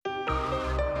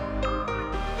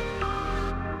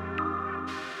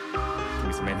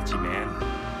energy,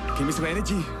 man. Give me some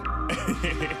energy.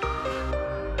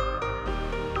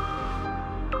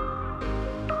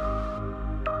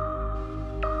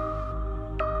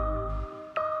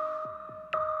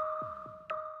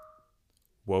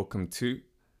 Welcome to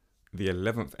the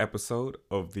 11th episode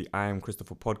of the I Am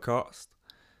Christopher podcast.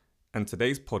 And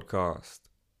today's podcast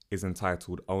is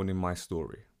entitled Owning My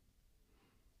Story.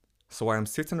 So I am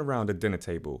sitting around a dinner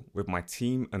table with my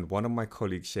team, and one of my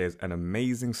colleagues shares an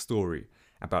amazing story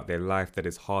about their life that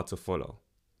is hard to follow.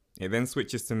 It then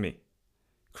switches to me.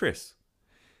 Chris,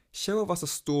 share with us a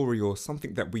story or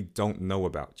something that we don't know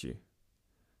about you.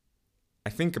 I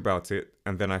think about it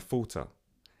and then I falter.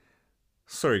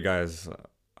 Sorry guys,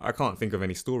 I can't think of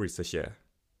any stories to share.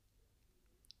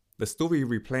 The story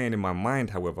replaying in my mind,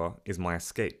 however, is my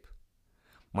escape.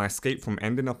 My escape from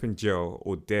ending up in jail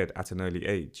or dead at an early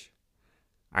age.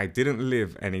 I didn't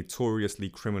live a notoriously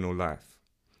criminal life.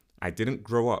 I didn't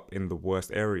grow up in the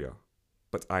worst area,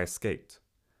 but I escaped.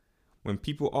 When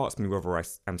people ask me whether I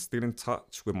am still in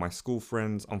touch with my school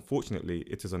friends, unfortunately,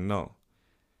 it is a no.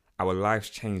 Our lives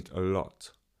changed a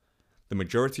lot. The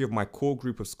majority of my core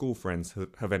group of school friends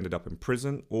have ended up in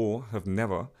prison or have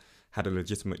never had a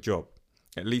legitimate job,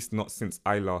 at least not since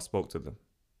I last spoke to them.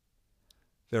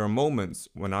 There are moments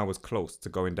when I was close to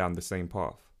going down the same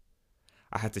path.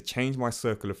 I had to change my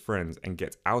circle of friends and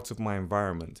get out of my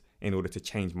environment in order to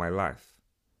change my life.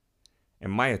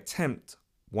 In my attempt,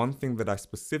 one thing that I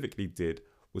specifically did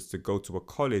was to go to a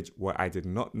college where I did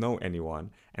not know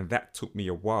anyone, and that took me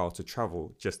a while to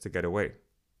travel just to get away.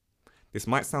 This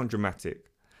might sound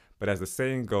dramatic, but as the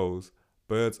saying goes,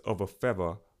 birds of a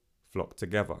feather flock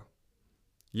together.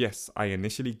 Yes, I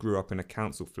initially grew up in a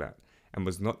council flat and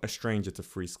was not a stranger to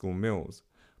free school meals,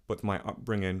 but my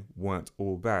upbringing weren't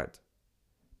all bad.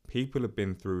 People have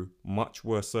been through much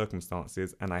worse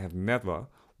circumstances, and I have never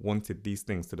wanted these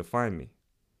things to define me.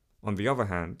 On the other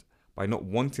hand, by not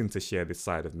wanting to share this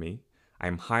side of me, I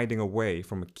am hiding away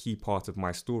from a key part of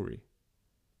my story.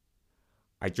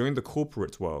 I joined the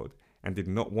corporate world and did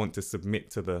not want to submit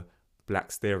to the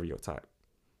black stereotype,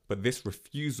 but this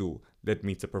refusal led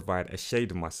me to provide a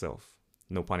shade of myself,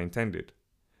 no pun intended.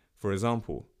 For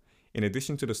example, in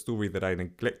addition to the story that I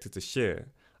neglected to share,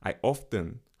 I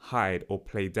often hide or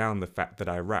play down the fact that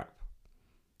I rap.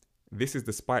 This is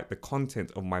despite the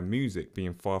content of my music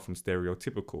being far from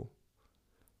stereotypical.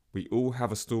 We all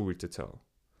have a story to tell.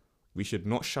 We should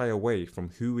not shy away from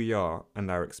who we are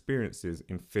and our experiences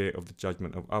in fear of the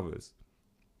judgment of others.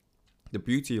 The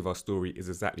beauty of our story is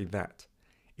exactly that.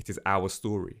 It is our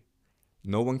story.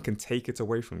 No one can take it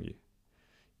away from you.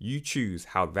 You choose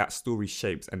how that story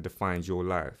shapes and defines your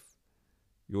life.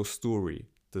 Your story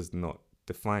does not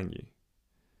define you.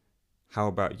 How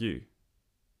about you?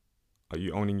 Are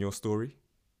you owning your story?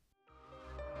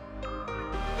 Give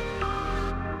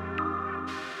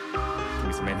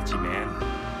me some energy, man.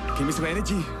 Give me some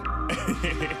energy.